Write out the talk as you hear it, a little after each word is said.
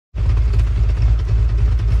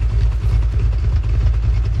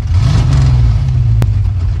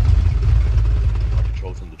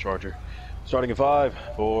Starting in 5,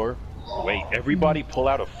 4. Wait, everybody pull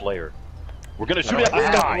out a flare. We're gonna shoot at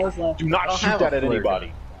the sky. Do not shoot that at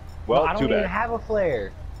anybody. Well, I don't even have a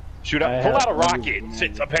flare. Pull out a rocket,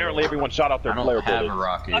 since apparently everyone shot out their flare I don't bullet. have a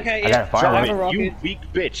rocket. Okay, I got a firework. German, you weak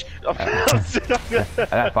bitch. I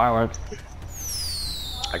got fireworks.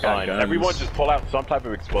 I got guns. Everyone just pull out some type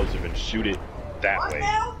of explosive and shoot it that way.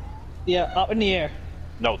 Yeah, up in the air.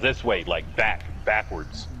 No, this way, like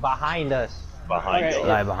backwards. Behind us. Behind us.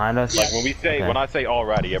 Like behind us. Like when we say, when I say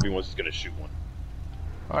alrighty, everyone's just gonna shoot one.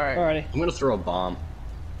 Alright. Alrighty. I'm gonna throw a bomb.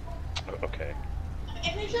 Okay.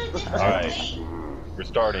 Alright. We're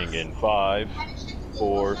starting in 5,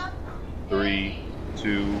 4, 3,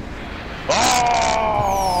 2. Alrighty!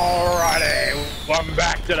 Welcome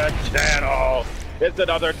back to the channel! It's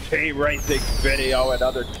another team racing video,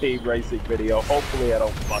 Hopefully I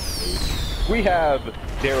don't bust loose. We have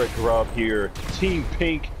Derek Grubb here, Team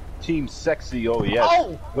Pink, Team Sexy, oh yes.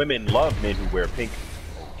 Oh! Women love men who wear pink.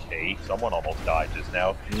 Okay, someone almost died just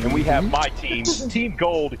now. And we have my team, Team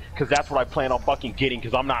Gold, because that's what I plan on fucking getting,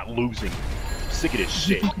 because I'm not losing. I'm sick of this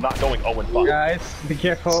shit. I'm not going 0-5. Guys, be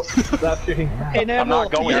careful. Stop shooting. Hey, I'm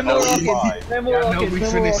not going 0-5. I know we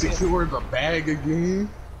finna secure the bag again.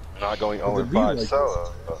 I'm not going 0-5.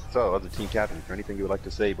 So, as a team captain, is there anything you would like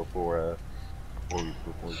to say before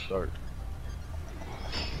we start?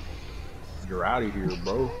 You're out of here,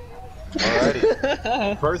 bro.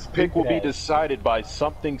 Alrighty. First pick will be decided by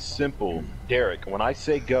something simple. Derek, when I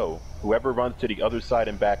say go, whoever runs to the other side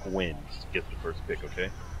and back wins. Gets the first pick, okay?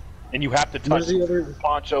 And you have to touch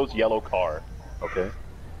Poncho's yellow car, okay?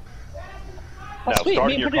 Now,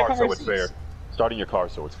 starting your car so it's fair. Starting your car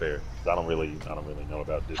so it's fair. I don't really know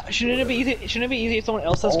about this. Shouldn't it be easy? Shouldn't it be easy if someone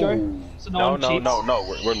else says go? So no.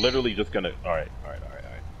 We're literally just gonna. All right.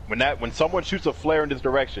 When someone shoots a flare in this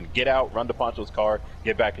direction, get out, run to Poncho's car,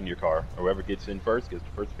 get back in your car. Whoever gets in first gets the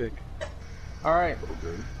first pick. All right.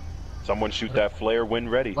 Someone shoot that flare when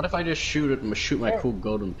ready. What if I just shoot my cool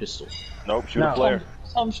golden pistol? Nope, shoot a flare.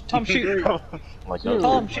 Tom, shoot. Tom, shoot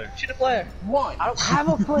a flare. One. I don't have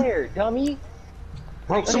a flare, dummy.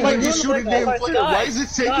 Bro, somebody just shoot a damn flare. Why is it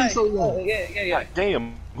taking so long? Yeah. God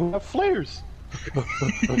damn, who have flares? Go.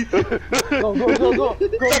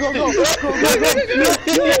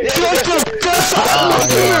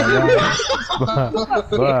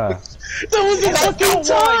 That was the fucking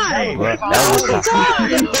time!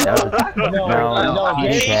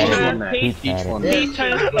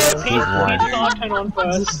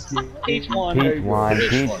 Peach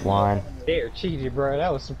won. They're cheated, bro.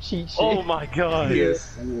 That was some cheat shit. Oh my god.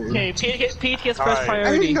 Yes. Okay, Peach gets first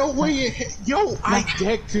priority. Ain't no way. Yo, I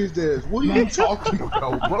decked his ass. What are you talking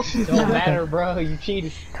about, bro? Don't matter, bro. You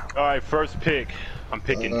cheated. Alright, first pick. I'm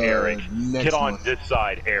picking Eric. Get on this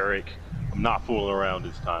side, Eric. I'm not fooling around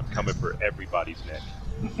this time. Coming for everybody's neck.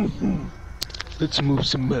 Let's move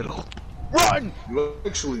some metal. Run! You're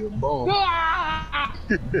actually a bum.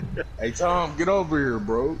 Hey, Tom, get over here,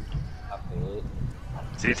 bro.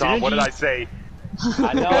 See, Tom, what did I say?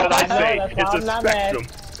 I know. What did I say? That's It's why a I'm not spectrum.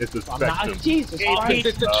 mad. It's a I'm not spectrum. Jesus.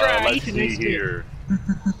 Let's see here.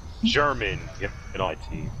 German. Get on my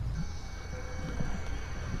team.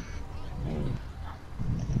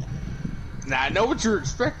 Now, I know what you're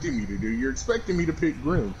expecting me to do. You're expecting me to pick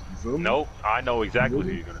Grimm. You feel me? Nope, I know exactly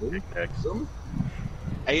who you're gonna pick next.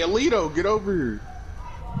 Hey, Alito, get over here.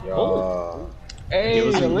 Hey,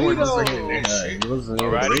 Alito.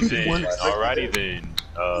 Alrighty then.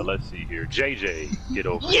 Let's see here. JJ, get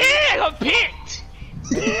over here. Yeah, I'm picked.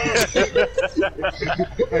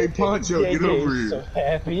 Hey, Poncho, get over here. So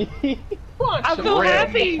happy. I'm so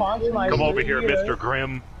happy. Come over here, Mr.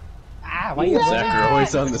 Grimm. Ah, why you Zach, you're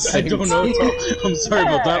always on the same team. I'm sorry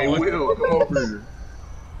about that one. Will, come over here.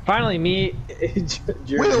 Finally, me.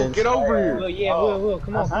 Will, get over here. Will, yeah, Will,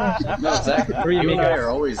 come on. No, Zach, you and I are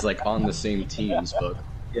always like on the same teams, but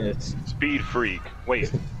Yes. Speed freak.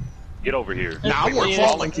 Wait. Get over here. Nah, I want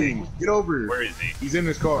Fallen King. Get over here. Where is he? He's in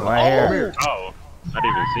his car. Right Come here. Oh. I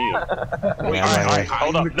didn't even see him. Wait,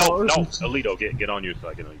 Hold up. No. Alito, get on your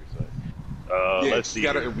side. Get on your side. Yeah, let's see.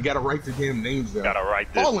 we gotta write the damn names down. Gotta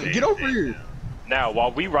write this. Fallen, get over here. Now,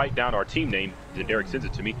 while we write down our team name, and Derek sends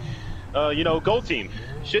it to me, Gold Team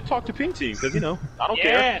should talk to Pink Team, because, I don't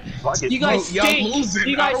care. You guys stink. Losing.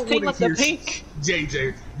 You guys stink like the pink.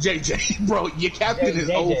 JJ, bro, your captain is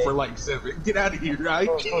old for like 7. Get out of here, right?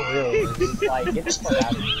 Like, get the fuck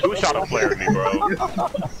out of here. Who shot a flare at me, bro?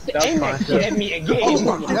 Get me again.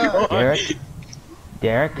 Oh my god.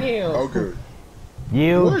 Derek? Okay.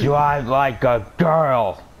 You drive like a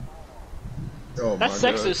girl. Oh That's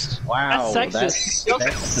sexist. Wow, That's sexist.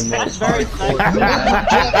 that's the That's most very hardcore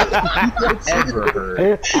I've ever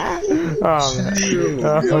heard.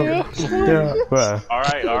 All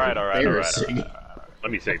right. Embarrassing.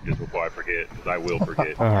 Let me save this before I forget, because I will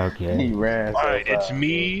forget. Okay. He ran. All right, it's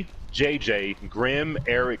me, JJ, Grim,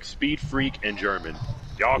 Eric, Speed Freak, and German.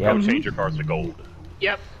 Y'all Yep. go change your cars to gold.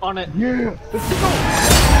 Yep, on it.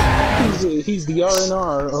 He's the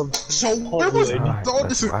R&R of. So what was all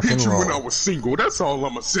this let's rock and attention when I roll. was single? That's all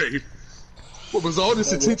I'ma say. What was all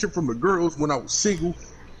this attention from the girls when I was single?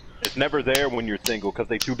 It's never there when you're single, because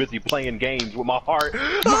they too busy playing games with my heart.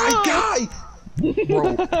 My guy,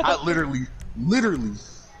 bro, I literally,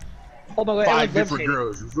 Oh my god, 5 different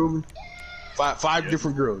girls. You feel me? Five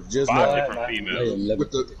different girls. Just 5 now. different females.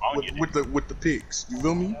 with the pics. You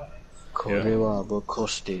feel me?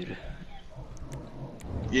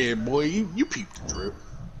 Yeah, boy, you peeped the drip.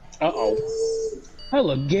 Uh-oh. I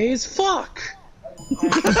look gay as fuck.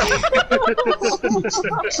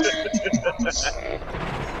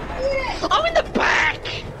 I'm in the back!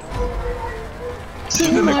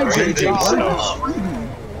 See my JJ.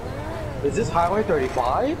 Is this Highway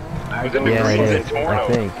 35? Was it the Yeah, Greens it in is. I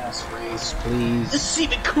Toronto? think. Race, please. This is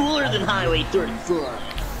even cooler than Highway 34.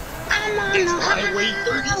 I'm on the Highway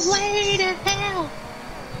 34.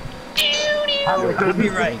 Highway could be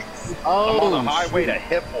right. I'm on the highway to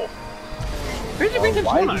Hipple. Where's your reason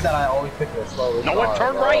Why for is it that I always pick the slowest No one car,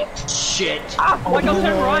 turn bro? right. Shit. Why don't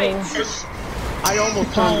turn right? I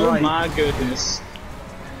almost turned Oh right. my goodness.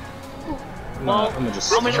 Well, I'm gonna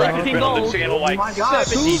just. I'm in Track has like been on the gold. channel like Oh my God,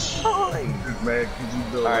 70 dude. Man, could you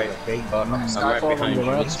build Alright. like a gate? I'm right behind you.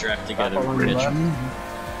 Let's strapped together, Rich.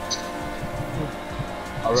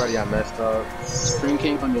 Already I messed up. Spring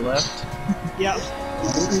King on your left. Yeah.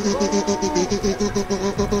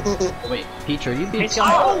 Wait, Peach, are you being... Hey, guys.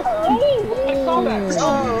 Oh! I saw that.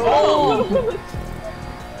 Oh!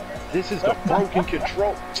 This is the broken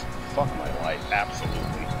control. Fuck my life,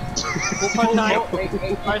 absolutely. We'll put 9.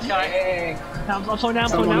 Alright, guy. I'm slowing down,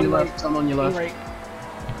 Some slowing on your down. left, some on your left. Right.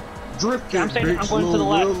 Drift I'm kick, saying bitch. I'm going to the Lil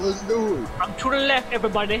left. Will, let's do it. I'm to the left,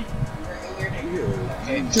 everybody.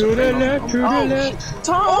 To the left, to the left.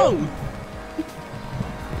 Tom!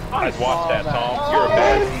 Guys, watch that, Tom. You're a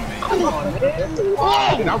bad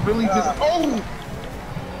teammate. And I really just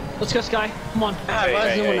Let's go, Sky. Come on. Hey,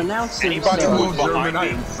 anybody who was behind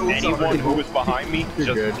me, anyone who was behind me,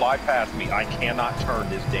 just good. fly past me. I cannot turn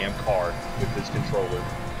this damn car with this controller.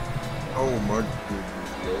 oh my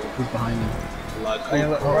goodness, Who's behind me?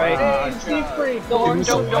 Alright.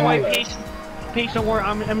 Don't worry, Peach, don't worry.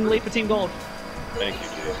 I'm late for Team Gold. Thank you,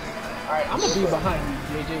 Jay. Alright, I'm gonna be behind you,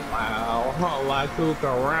 JJ. Wow, all I cook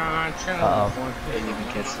around.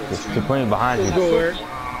 It's Supreme behind you. Good.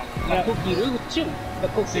 The cookie root, too. The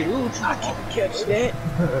cookie root. I can catch that.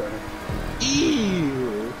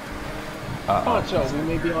 Ew. Poncho, we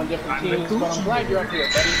may be on different teams, but I'm glad you're up here,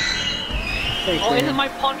 buddy. Oh, isn't my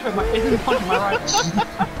puncher? Isn't puncher my right?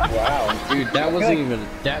 Wow, dude, that wasn't even...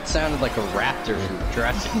 That sounded like a raptor from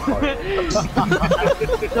Jurassic Park.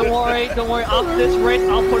 Don't worry. After this race,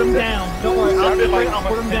 I'll put him down. Don't worry. After this race, I'll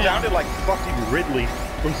put him It down. sounded like fucking Ridley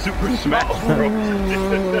from Super Smash Bros.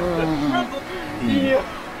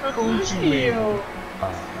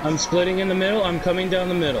 I'm splitting in the middle. I'm coming down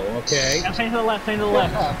the middle, okay? I'm staying to the left, That's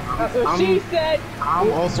what she said.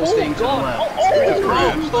 I'm also staying to the left.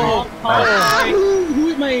 Who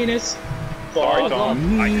hit my anus? Sorry, Tom.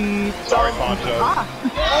 Sorry, Poncho. I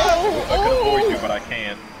could avoid you, but I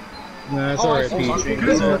can't. Nah, it's alright, Peach.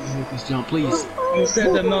 Please don't, please. You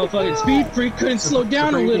said that motherfucking speed freak couldn't slow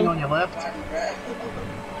down a Spring King little. on your left.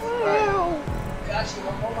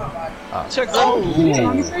 Check How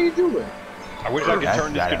you doing? I wish I could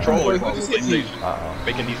turn this controller from PlayStation.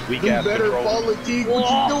 Making these weak ass better controllers. quality.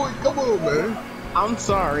 What you doing? Come on, man. I'm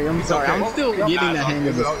sorry. I'm still getting the hang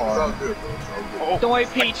of this car. Don't worry,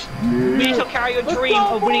 Peach. Peach will carry your dream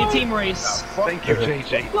of winning a team race. Thank you,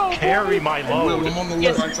 JJ. Carry my load. I'm on the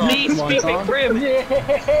Yes, left. please, Speed Grim.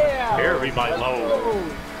 Carry my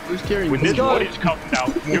load. Who's carrying When me? this footage comes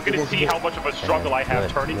out, you're gonna see how much of a struggle I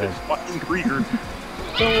have turning this fucking Krieger.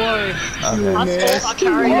 Don't worry. Okay. I'll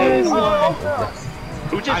carry you.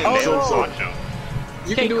 Who just nailed Sancho?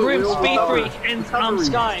 Okay, Grim, Speed Freak, and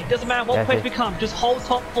Sky. Doesn't matter what place we come, just hold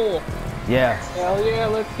top 4. Yeah. Hell yeah,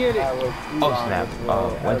 let's get it. Oh snap.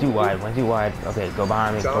 One too wide. Okay, go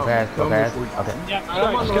behind me. Go fast. Okay.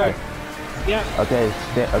 Yeah, let's go. Yeah. Okay.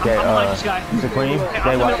 I'm behind you, Sky. Supreme. Okay,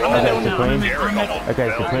 Stay wide. I'm Okay, middle now. Supreme. I'm middle. Okay,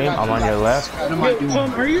 Supreme. I'm on your left.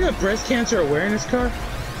 Tom, are you the breast cancer awareness car?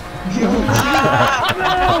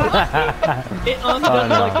 It honestly doesn't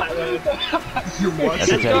like that road.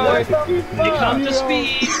 That's Let's go. It comes to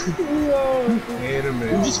speed. Wait a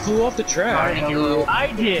minute. You just flew off the track.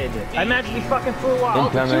 I did. I magically fucking flew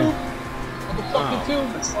off. Incoming.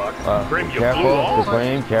 Grim, you flew Careful, off?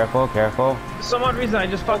 Supreme, careful, careful. For some odd reason, I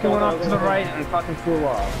just fucking went off to the right and fucking flew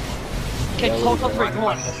off. Okay, hold three, come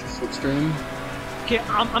on. Slipstream. Okay,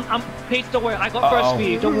 I'm Peach, don't worry, I got first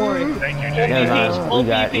speed, don't worry. Thank you, Never JJ. mind.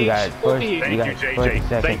 We got it. First, Thank we got you, first, JJ.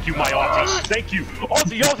 second. Thank you, my Aussie. Thank you.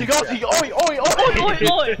 Aussie, Aussie, Aussie. Oi, oi,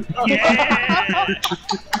 oi. Yeah!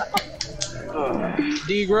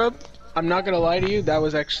 D-Grub, I'm not gonna lie to you, that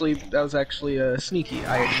was actually sneaky.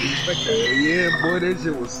 I actually respect that. Yeah, boy, that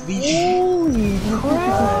shit was sneaky.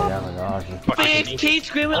 Yeah, that was awesome. Bitch, Peach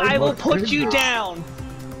Screaming, I will put you down!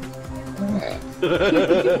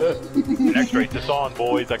 X-ray this on,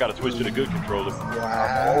 boys. I gotta switch to the good controller.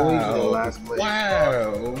 Wow.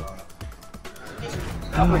 Wow.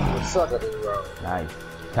 Nice.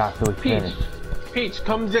 Top three finish. Peach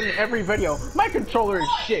comes in every video. My controller is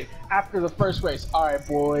shit after the first race. Alright,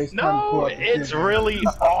 boys. No, it's really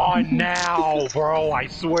on now, bro. I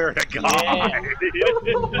swear to God.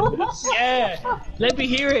 Yeah! Let me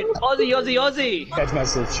hear it! Aussie, Aussie, Aussie! That's my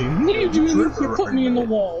slipstream. What are you doing? You put me in the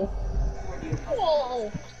wall.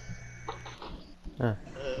 Whoa! I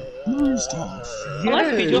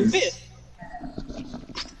like Peach, you're fifth!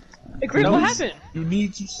 Hey, Grim, what happened? You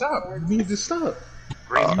need to stop. You need to stop.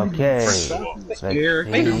 Okay. Eric,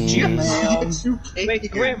 Wait,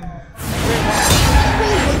 Grim! Like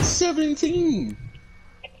 17.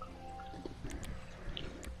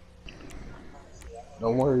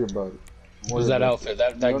 Don't worry about it. What was that outfit?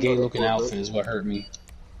 That gay looking outfit is what hurt me.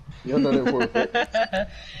 You're not at work.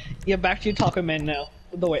 You're back to your Taco Man now.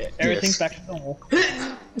 The way everything's back to normal. Holy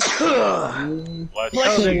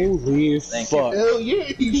fuck. Hell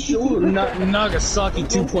yeah, you sure. Nagasaki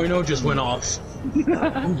 2.0 just went off. You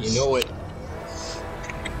know it.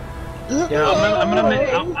 Yeah,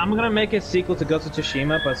 I'm gonna make a sequel to Ghost of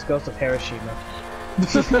Tsushima, but it's Ghost of Hiroshima.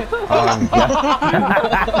 That's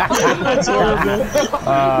horrible.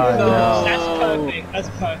 No. That's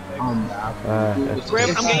perfect. Grim,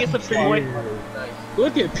 I'm getting you some free boy.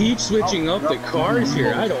 Look at Peach switching up the cars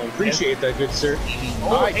here. I don't appreciate that, good sir.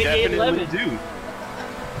 I definitely do.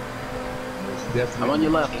 I'm on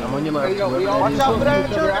your left. I'm on your left. Watch out for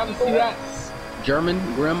that, German,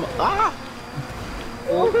 Grim. Ah!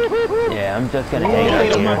 Yeah, I'm just gonna hang out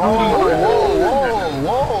here.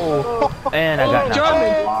 Whoa. And I got knocked.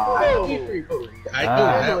 I do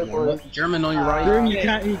that one. German on your right.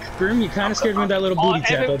 Grim, you kind of scared me with that little booty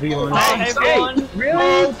tap. I'll be honest. Everyone,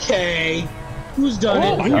 Really? Okay. Who's done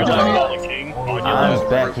it? Who's done it? I'm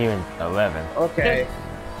back here in 11. Okay.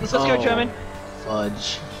 let's go, German.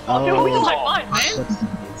 Fudge. Oh, no, we don't like mine, man.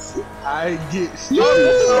 I get No.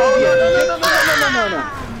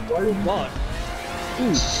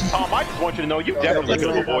 Tom, I just want you to know you definitely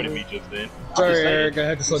could have avoided me just then. Sorry, Eric. I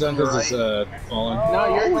had to slow down because it's falling.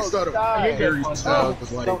 No, you're going to die.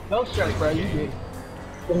 No stress, bro. You did.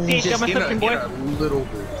 Peach, got my slipstream, boy. A little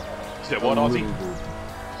bit. Said what, Aussie?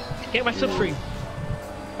 Get my slipstream.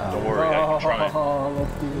 Don't worry, I'm trying.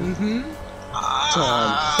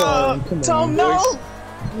 Tom, no!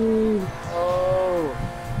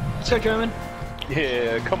 Let's go, German.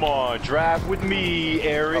 Yeah, come on, drive with me,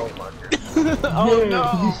 Eric. Oh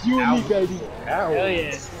no! You and me, baby. Hell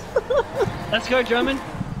yeah. Let's go, German.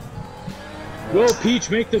 Go, Peach,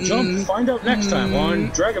 make the jump. Find out next time on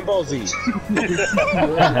Dragon Ball Z. Later.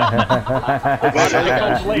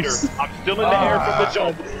 I'm still in the air from the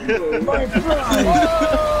jump.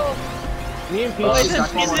 Me and Peach.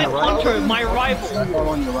 Isn't Hunter my rival?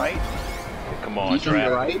 On your right. Come on,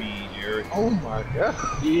 drive with me, Eric. Oh my god.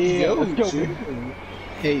 Yeah, let's go.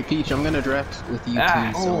 Hey, Peach, I'm gonna draft with you too.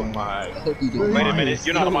 Oh my. I hope you do. Wait a minute,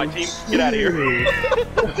 you're not on my team. Get out of here.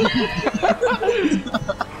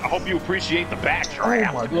 I hope you appreciate the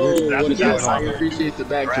backdraft. Yes, I appreciate the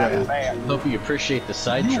backdraft. Hope you appreciate the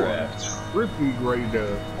side draft. Trippy grade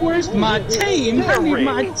up. Where's my team? I need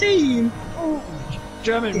my team.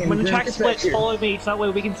 German, when the track splits, follow me, so that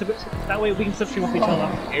way we can slipstream off each other.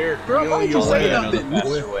 Eric, Bro, why you say nothing?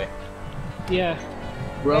 Yeah.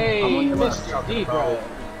 Grub, Hey, I'm on your left. Mr. D, bro.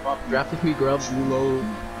 Draft with me, Grub. Chulo,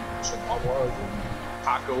 Chihuahuas, and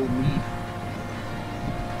taco meat.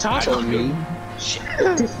 Taco meat.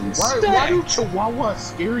 Why do Chihuahuas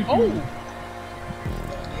scare you?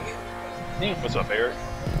 What's up, Eric?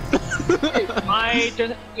 I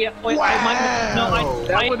didn't. Yeah, wait, Wow.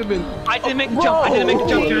 That would have been. I didn't make the jump. I didn't make the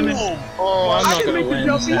jump, German. Oh, I'm not gonna win.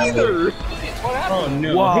 Either. Oh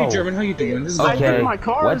no! Whoa. Hey German, how you doing? This is Okay, My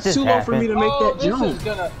car what is just too low for me happened? to make that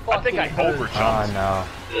jump. I think I overjumped. Oh no.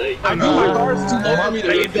 I know my car is too low for me to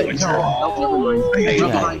make that jump. You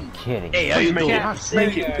gotta be kidding. Hey, you make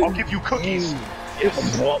it. I'll give you cookies. You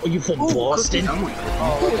from Boston? I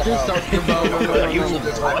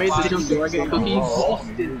made the jump. Do I get cookies?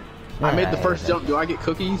 I made the first jump. Do I get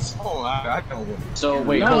cookies? So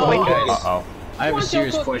wait, No, hold on. wait, guys. Uh-oh. I have a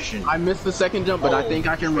serious question. I missed the second jump, but I think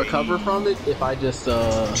I can recover from it if I just do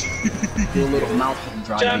a little mouth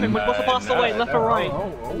driving. German, what's the faster way, left or right?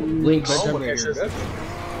 Links. Wait,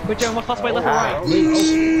 German, what's the faster way, left or right?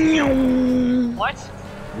 What?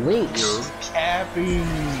 Links.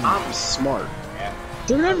 I'm smart.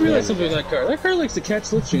 German, I realized something with that car. That car likes to catch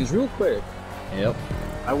slipstreams real quick. Yep.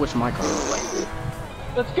 I wish my car was like this.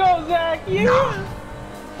 Let's go, Zach! Yeah!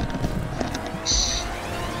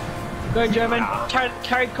 Go, German.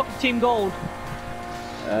 Carry Team Gold.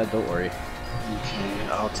 Don't worry. Okay,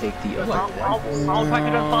 I'll take the other I'll pack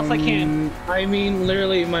it up as fast as I can. I mean,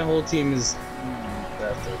 literally, my whole team is.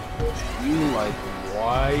 You like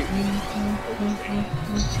white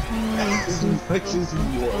as much as you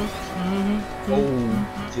want.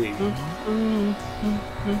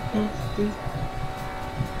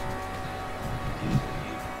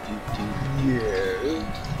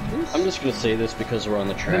 I'm just gonna say this because we're on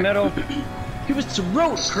the track. In the middle. Give us some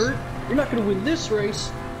road, Kurt. You're not gonna win this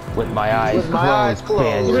race. With my eyes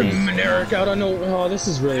closed, Look Banshee. at Eric out on no. Oh, this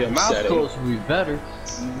is really Mouth upsetting. close would be better.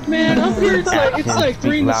 Man, up here it's like Actions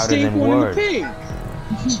three in speak the louder steak, than one in the words. pig.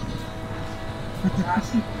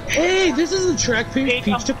 Hey, this is a track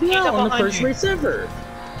Peachtube now on the first race ever.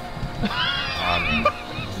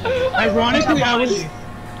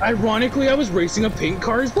 Ironically, I was racing a pink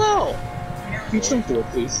car as well. Peach, don't do it,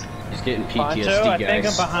 please. He's getting Poncho, PTSD, I think I'm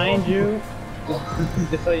guys. behind you.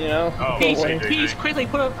 Just so you know. Oh, Peace, wait, Peace, quickly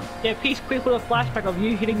put a quickly put a flashback of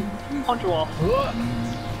you hitting Poncho off.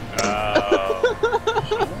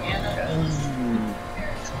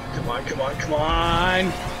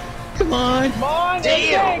 Come on!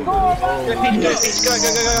 Damn! Go,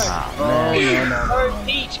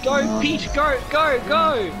 Peach, go, Peach, go, Peach,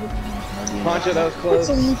 go! Poncho, that was close.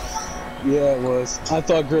 Yeah, it was. I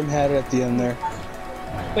thought Grim had it at the end there.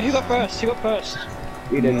 But who got first?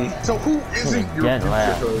 We didn't. So who isn't your Dead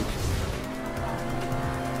last. future?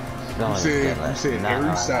 You said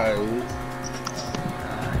every side.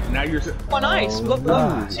 Now you're. Oh, nice! Look,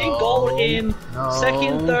 Team Gold in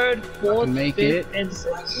second, third, fourth, make fifth, it. and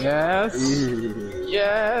sixth. Yes.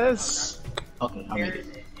 Yes. Okay, I made it.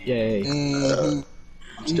 Yay.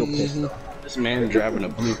 I'm still pissed though. This man driving a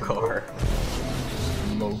blue car.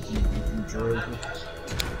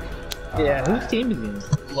 Yeah, whose team is he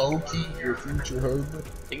in? Loki, your future husband.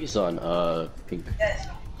 I think he's on pink.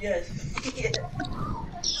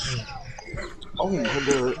 Oh,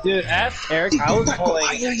 the Dude, ask Eric. I was hauling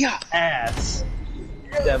ass.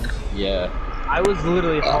 Yeah. I was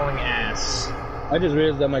literally hauling ass. I just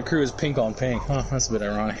realized that my crew is pink on pink. Huh, that's a bit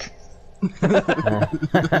ironic.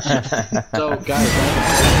 So, guys,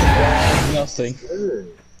 Nothing.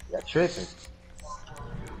 That's tripping.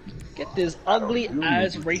 Get this ugly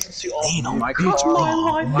ass racing suit off. my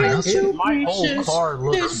car. My whole car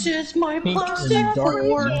looks This is my pink plastic and dark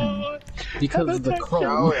Ford. because of the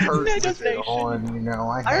chrome. It hurts with it on, you know.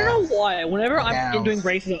 I don't know why. Whenever I'm doing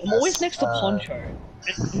racing, I'm always next to Poncho.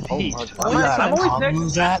 Oh I'm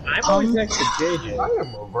always next to JJ. I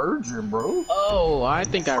am a virgin, bro. oh, I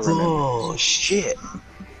think I remember. Oh shit!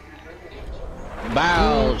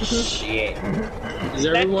 Bow shit. Is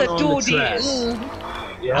Let everyone the on dude the track?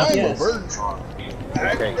 I am Yes. a virgin.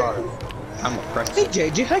 I'm a press. Hey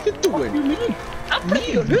JJ, how you doing? I'm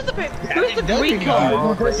pretty good. Who's the green car?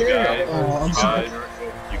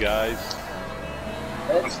 You guys.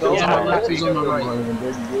 Let's go. Yeah, My left is on my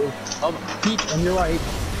right. Peach on your right.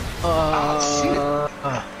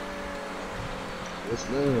 Yes,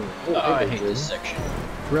 man. Oh, I hate this section.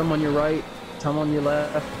 Grim on your right. Tom on your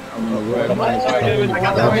left. Put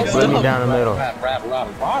me down the middle.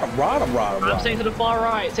 I'm staying to the far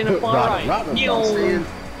right. Staying to the far right. Yo.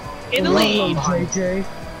 In the lead. JJ.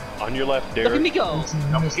 On your left, Look at me Derek. go.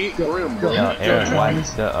 I'm Pete Grim, bro. Yo, Eric,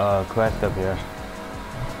 watch the quest up here.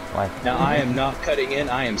 Like, Now I am not cutting in.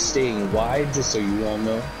 I am staying wide, just so you all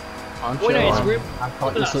know. Wait, no, it's Grim. Eric, I'm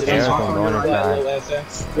going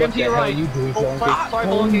inside. Grim to your right. You doing, Oh, fuck. Sorry, Oh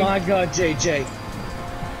Bologna. my God, JJ.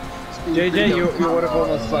 JJ, you would have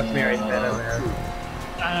almost fucked me right there.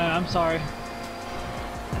 I'm sorry.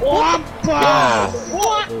 oh,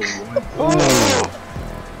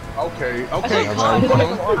 Okay, I okay.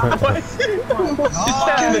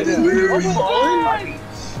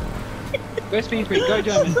 said, Go speed free, go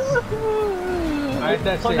German. Alright,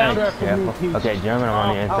 that's Slow it. down. Careful. Okay, German, I'm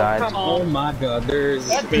on the inside. Come Oh on. my god, there's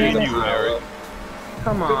you, Eric.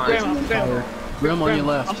 Come on. Grim on your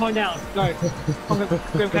left. I'm slowing down. Go.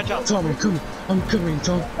 Grim, catch up. Tom, I'm coming,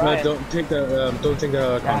 Tom. Right. Don't take the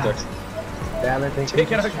context.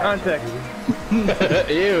 Take it out of context.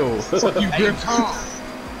 Ew. Fuck you, Grim.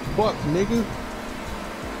 Fuck, nigga.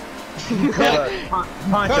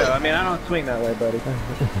 Poncho, I mean, I don't swing that way, buddy.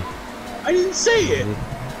 I didn't say it.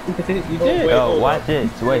 You did. Yo, watch it.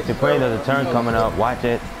 Wait, Supreme, there's a turn coming up. Watch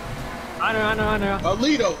it. I know.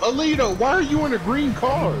 Alito, why are you in a green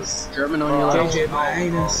car? German on your left. JJ, my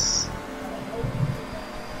anus.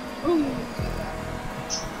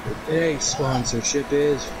 Today's sponsorship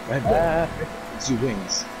is Red Bull. It's your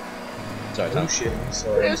wings. Sorry, Tom. Shit.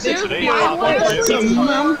 Sorry. Today's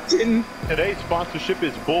Mountain. Today's sponsorship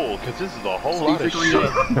is bull, because this is a whole lot of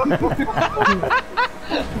shit.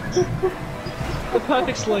 The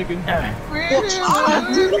perfect slogan. This is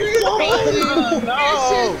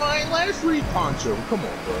my last read, Poncho. Come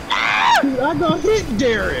on, bro. I got hit,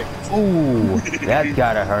 Derek. Ooh, that's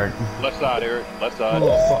gotta hurt. Left side, Eric. Left side.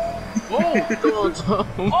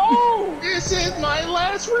 Oh, this is my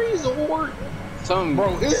last resort.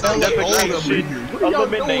 Bro, it's Defecation,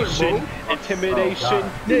 elimination, intimidation,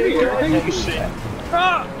 degradation.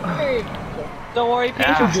 Don't worry, Peach.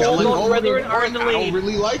 All brethren are in the I don't lead.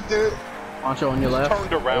 really like that. Poncho on your left.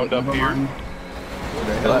 Turned around up here.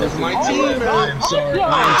 That's my team, I'm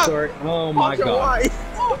sorry. Oh my god.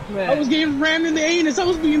 I was getting rammed in the anus. I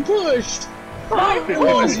was being pushed. I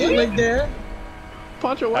was like that.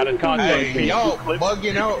 Poncho, Out of context, Hey, y'all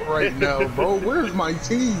bugging out right now, bro. Where's my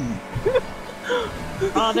team?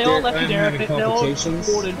 They all left you there. They're all Complications,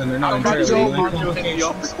 boarded. and they're not I entirely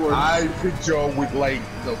I picked y'all with like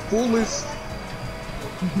the fullest.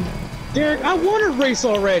 Derek, I won a race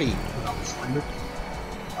already.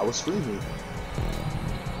 I was screaming.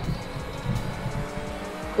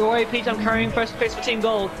 Don't worry, Peach. I'm carrying first place for Team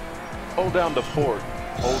Gold. Hold down the fort.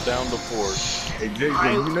 Hold down the fort. Hey,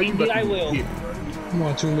 JJ, you know you Indeed, about I to will. get Come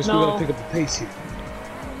on, Tumas, we No. gotta pick up the pace here.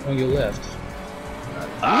 On your left. you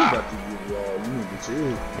about to get you need to chill.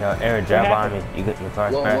 Yo, Eric, drive behind me. You get your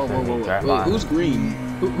car's faster than me. Drive Wait, behind me. who's green?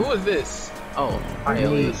 Who is this? Oh, hi,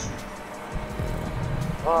 Elliot.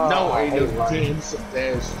 No, ain't no damn some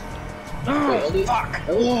dash. Wait, Fuck.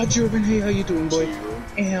 Oh, Jordan, hey, how you doing, boy?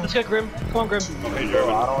 Damn. Let's go, Grim. Come on, Grim. Okay,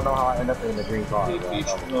 German. I don't know how I end up in the green car. Hey, Peach.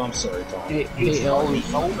 Oh, I'm sorry, Tom. Hey, Elliot.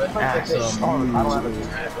 I don't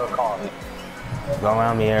have a car. Go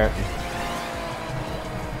around me, Eric.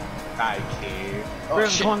 I care. Grim,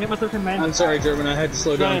 come on, get my third man. I'm sorry, German. I had to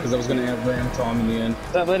slow down because I was gonna have ram Tom in the end.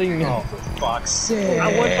 Stop letting me. Oh, for fuck's sake! I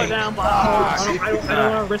would slow down, but I don't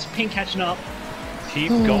want to risk Pink catching up. Keep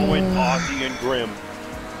going, Ozzy and Grim.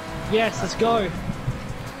 Yes, let's go.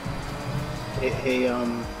 Hey,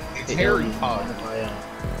 It's Harry Potter.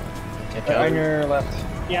 On your left.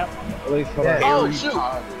 Yep. At least for Harry shoot.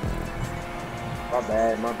 Potter. My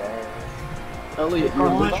bad. Elliot, you're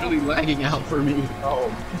literally lagging out for me.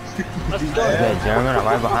 Let's go. Okay, German, I'm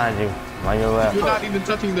right behind you. I'm on your left. You're not even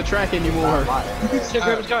touching the track anymore. Let's go,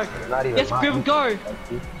 Grim, let's go. Not even Yes, mine. Grim, go.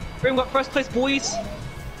 Grim got first place, boys.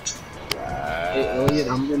 Hey, Elliot,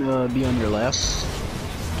 I'm gonna be on your left.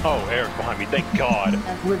 Oh, Eric behind me. Thank God.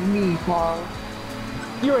 With me, Paul.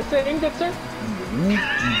 You were saying that, sir?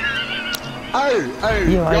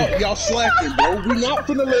 Hey, y'all slacking, bro. We not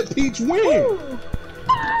finna let Peach win.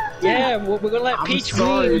 Yeah, we're gonna let I'm Peach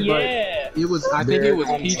sorry, win. but Yeah. It was. I think it was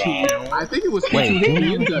Peach. I think it was Peach. Wait, who hit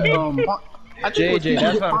you. I think it was JJ, Peach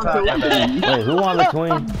that's who what I'm Poncho talking hit you. Wait, who won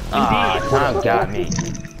between? Ah, Tom got me.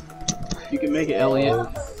 You can make it, Elliot.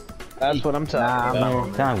 That's what I'm talking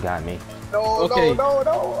about. Tom got me. Okay. No,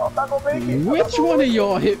 I'm not gonna make it. Which one of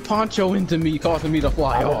y'all hit Poncho into me, causing me to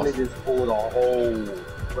fly I off? really just pulled a whole.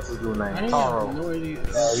 What's his new name? Taro.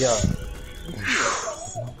 Yeah.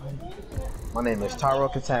 My name is Taro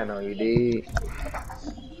Catano, you dig?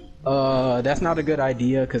 That's not a good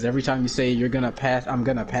idea, because every time you say you're gonna pass, I'm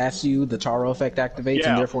gonna pass you, the Taro effect activates,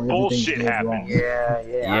 and therefore everything bullshit goes happens. wrong.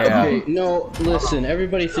 Yeah. Okay, no, listen,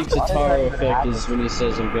 everybody thinks the Taro effect is when he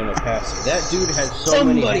says I'm gonna pass you. That dude has so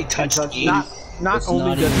many... Somebody touched me. Not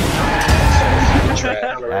only does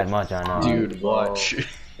That much I know. Dude, watch.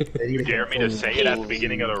 You dare me to say it at the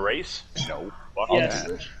beginning of the race? No. Fuck Yes.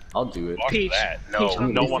 that. I'll do it. Fuck Peach. that. No, Peach,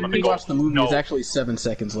 no one on If the you goal. watch the movie, No. it's actually 7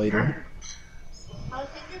 seconds later.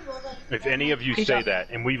 If any of you say that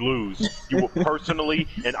and we lose, you will personally,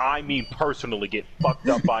 and I mean personally, get fucked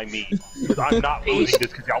up by me. Because I'm not losing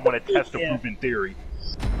this because y'all want to test a proven theory.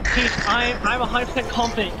 Peach, I'm 100%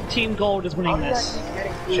 confident Team Gold is winning this.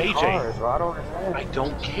 JJ, Cars, bro. I don't understand. I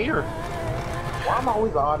don't care. I'm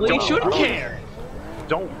always odd. Well, you should care.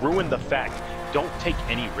 Don't ruin the fact. Don't take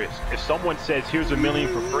any risk. If someone says, here's $1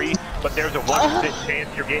 million for free, but there's a 1% chance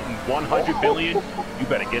you're getting 100 billion, you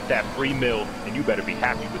better get that free meal, and you better be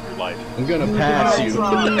happy with your life. I'm gonna pass you.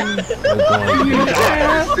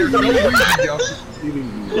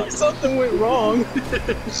 Something went wrong.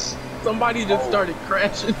 Somebody just started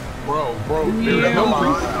crashing. Bro. I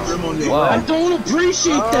don't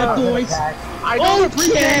appreciate that, boys. I don't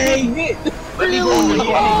appreciate it. Really?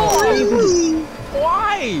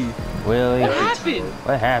 Why? Really? What happened?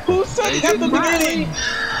 What happened? Who said it at the beginning?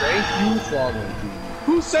 Thank you, Fallen.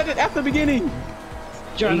 Who said it at the beginning?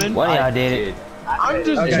 German. One of y'all did it. I'm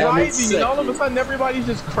just Okay. driving, and all of a sudden everybody's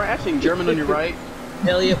just crashing. German on your right.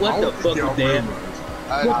 Elliot, what the fuck with that?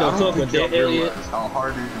 What the fuck with that, Elliot? How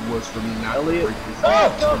hard it was for me not Elliot. to break this.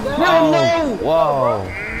 Oh, whoa.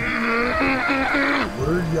 What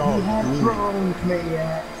are y'all doing?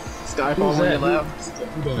 Skyfall on your left.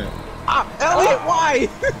 Who done that? Ah, Elliot, why?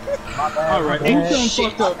 Alright, who done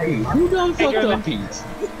fucked up Pete? Who done fucked up Pete?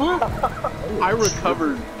 Huh? I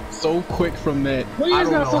recovered so quick from that. Well, you I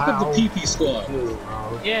guys don't gotta know fuck up how. the PP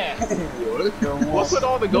squad. Yeah. What's with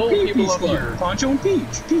all the gold PP people up squad. here? Poncho and Peach.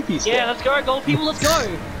 PP squad. Yeah, let's go, gold people, let's go.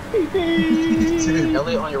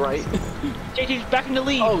 Elliot on your right. JT's back in the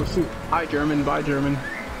lead. Oh shoot. Hi German, bye German.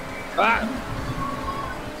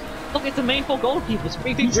 Look, it's the main four gold people.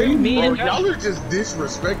 Speaking Grim, me, and Y'all are just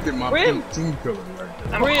disrespecting my Grim. team color right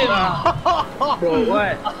there. Grim. Bro,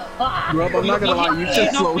 what? Grub, I'm not gonna lie, you should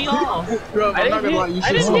slow. me off. Grub, I'm not gonna lie, you I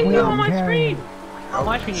should didn't slow hit you down. on my screen. On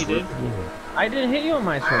my screen you did. I didn't hit you on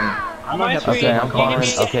my screen. On my screen. Okay, I'm you following.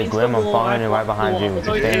 hit me Okay, against Grim, the I'm wall, following it right behind you. So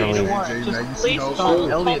Just stay in the lead. Just please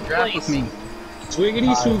Elliot, draft with me.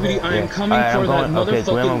 Swiggity swoogity, I am coming Alright, for I'm that going- okay,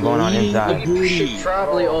 Grim, I'm motherfucking going on green inside. booty. We should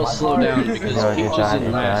probably all slow down because No, Peach is inside,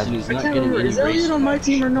 in last and he's I not can't getting remember, any is Elliot race. on my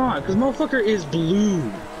team or not? Because motherfucker is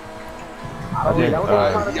blue. Okay, Y'all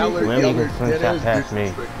Grim, you can slingshot past me.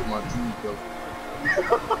 disrespecting my team color.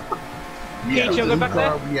 Peach, you're good back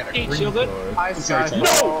there? Peach, you're good? Hi Skyfall.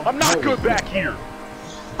 No, I'm not good back here.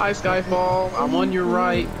 Hi Skyfall. I'm on your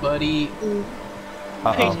right, buddy. Peach,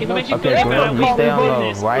 if it makes you Okay, feel Grim, better, you we stay on win low,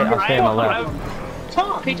 this. right? I'll stay on the left.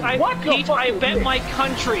 Peach, I bet my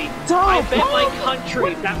country. I bet my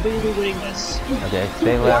country that we will be winning this. Okay,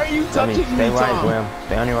 stay left. Why are you touching stay me, right, Tom? Grim.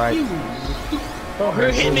 Stay on your right. Who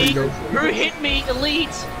hit me? Who hit me?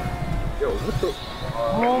 Elite.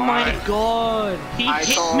 Oh my god. He hit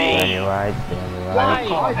Stay on me. your right. Stay on your I right.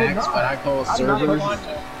 call X, but I call servers.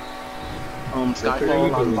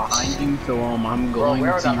 Skyfall, I'm behind you, so I'm going to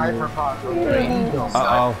your right.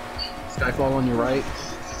 Uh-oh. Skyfall on your right.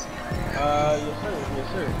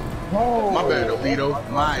 My bad, Alito.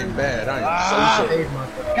 Mine bad. I am so sorry.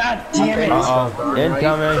 God damn it. Uh-oh.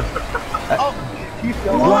 Incoming.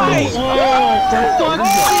 Why? Peach, I'm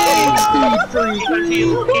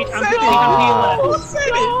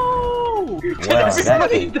Well, that's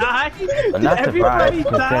Everybody died. but not surprised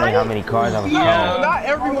considering how many cars I was No, calling. not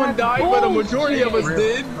everyone died, but a majority of us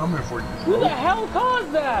did. Coming for you. Who the hell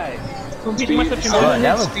caused that? Peach, you must have But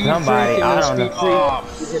that was somebody. I don't know. Oh,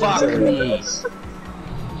 fuck me.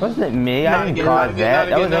 Wasn't it me? I Not didn't again, cause not again, that. not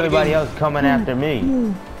That was again, not everybody again. else coming after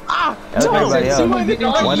me. Ah, That was everybody else. Someone hit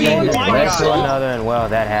One thing just my led to God. another, and well,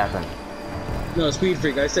 that happened. No, Speed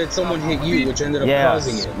Freak, I said someone hit you, which ended up Yeah,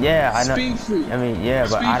 causing it. yeah, I know. Speed Freak. I mean, yeah,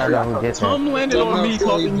 but I don't know who did Tom that. landed on me,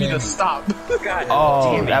 telling me to stop.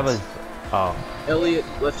 Oh, that was. Oh, Elliot,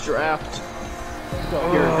 let's draft. Here,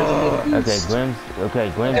 here's a little okay, boost. Grim's. Okay,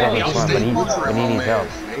 Grim's having fun, but he needs help.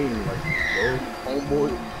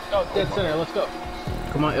 Homeboy. Oh, dead center, let's go.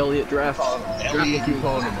 Come on, Elliot, draft. Elliot, keep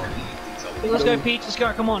calling him. Let's go, Peach. Let's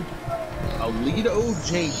go. Come on. Alito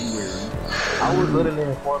January. I was literally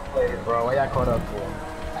in fourth place, bro. Why y'all caught up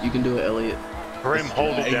for? You can do it, Elliot. Grim,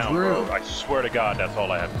 hold it Hey, down, bro. Grim. I swear to God, that's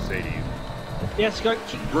all I have to say to you. Yes, go.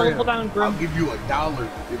 Hold down, I'll Grim. give you $1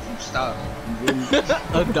 if you stop. $1.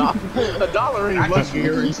 $1 ain't I much. can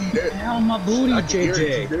guarantee that. Hell, my booty, I can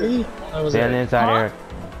guarantee JJ. That was Stay on the it. inside, Eric.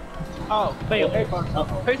 Oh, fail.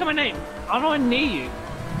 Who's on my name? I don't know I need you.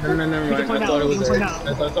 No, never You can mind. point I out, thought it you was can Eric. point out.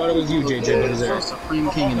 I thought it was you, JJ. That was Eric. Supreme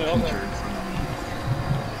King and Peacher.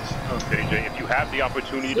 JJ, if you have the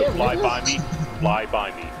opportunity to fly by me, fly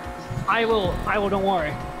by me. I will. Don't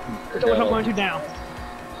worry. That's what I'm going to now.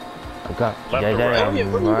 Okay, Left or JJ, right? Elliot,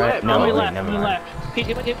 where you right. at? No, On your wait, left. never On your mind. left. Peach,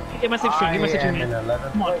 get my six string. Get my six string,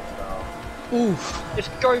 man. Come on. Oof. Let's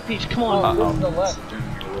go, Peach. Come on.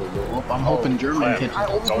 Well, I'm hoping German Left.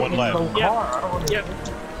 catches. Going left. Yep.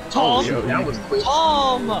 Tom. That was quick.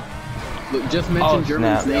 Tom. Look, just Oh, mention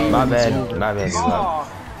German's snap. name. My and bad. it's over. My bad. Oh.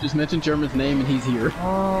 Just mention German's name and he's here.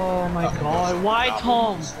 Oh my god. Why,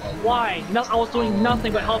 Tom? Why? No, I was doing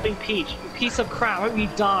nothing but helping Peach. You piece of crap. Let me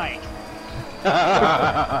die.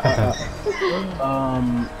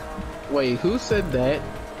 Wait, who said that?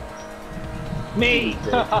 Me!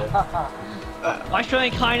 My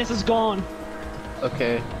Australian kindness is gone.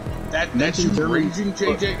 Okay. That's you raging,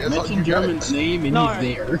 JJ. That's mention German's name and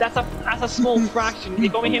he's there. That's a small fraction. If you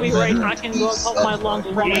don't hear me right, I can go help my lungs.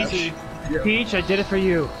 Peach, I did it for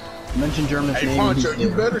you. Mention German's hey, name. Poncho, you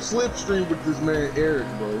better slipstream with this man Eric,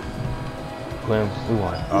 bro. Quinn, we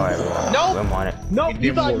won. Alright, Nope. Quinn won it. Nope.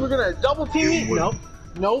 You thought you were gonna double team me? Nope.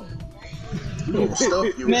 Nope.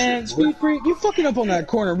 Man, Speed Freak, you fucking up on that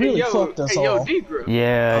corner really fucked us all.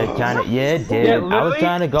 Yeah, it kinda, yeah, it did. I was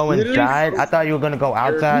trying to go inside. I thought you were gonna go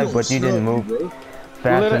outside, but you didn't move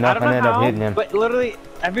fast enough and ended up hitting him. But literally,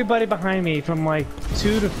 everybody behind me from like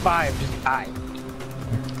 2 to 5 just died.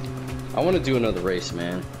 I want to do another race,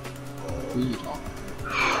 man.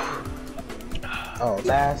 Oh,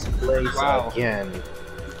 last place again.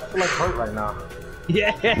 I feel like hurt right now.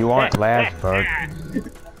 Yeah. You aren't last, bud.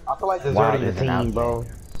 I feel like deserting the team, bro.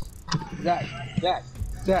 Zach.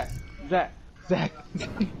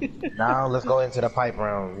 Now let's go into the pipe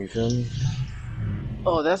round. You feel me?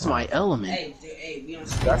 Oh, that's my element.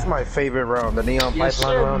 That's my favorite round, the neon Yes,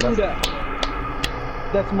 pipeline sir, round. Buddha.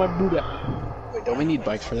 That's my Buddha. Wait, don't we need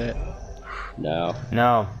bikes for that? No.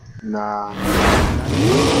 No. Nah.